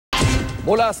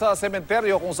Mula sa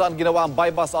sementeryo kung saan ginawa ang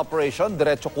bypass operation,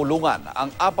 diretso kulungan ang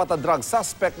apat na drug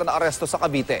suspect na naaresto sa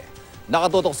Cavite.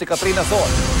 Nakatutok si Katrina Son.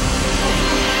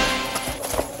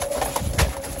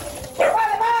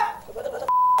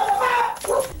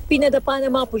 Pinadapa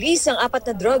ng mga pulis ang apat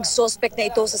na drug suspect na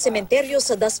ito sa sementeryo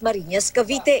sa Dasmariñas,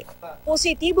 Cavite.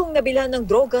 Positibong nabilhan ng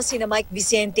droga sina Mike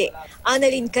Vicente,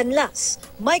 Annalyn Canlas,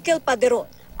 Michael Paderon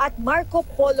at Marco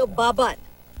Polo Baban.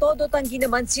 Todo tanggi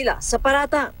naman sila sa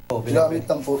paratang. Gamit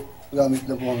lang po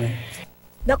kami.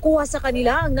 Nakuha sa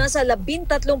kanila ang nasa 13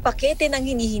 pakete ng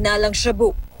hinihinalang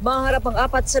shabu. Maharap ang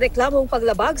apat sa reklamong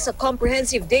paglabag sa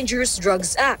Comprehensive Dangerous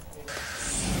Drugs Act.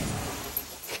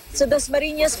 Sa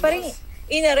Dasmariñas pa rin,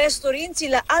 inaresto rin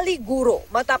sila Ali Guro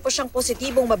matapos siyang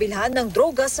positibong mabilhan ng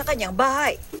droga sa kanyang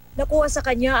bahay. Nakuha sa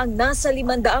kanya ang nasa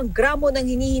 500 gramo ng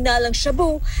hinihinalang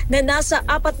shabu na nasa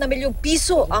 4 na milyong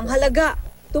piso ang halaga.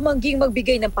 Tumangging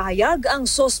magbigay ng pahayag ang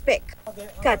suspek.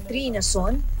 Katrina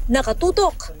Son,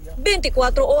 Nakatutok,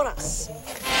 24 Oras.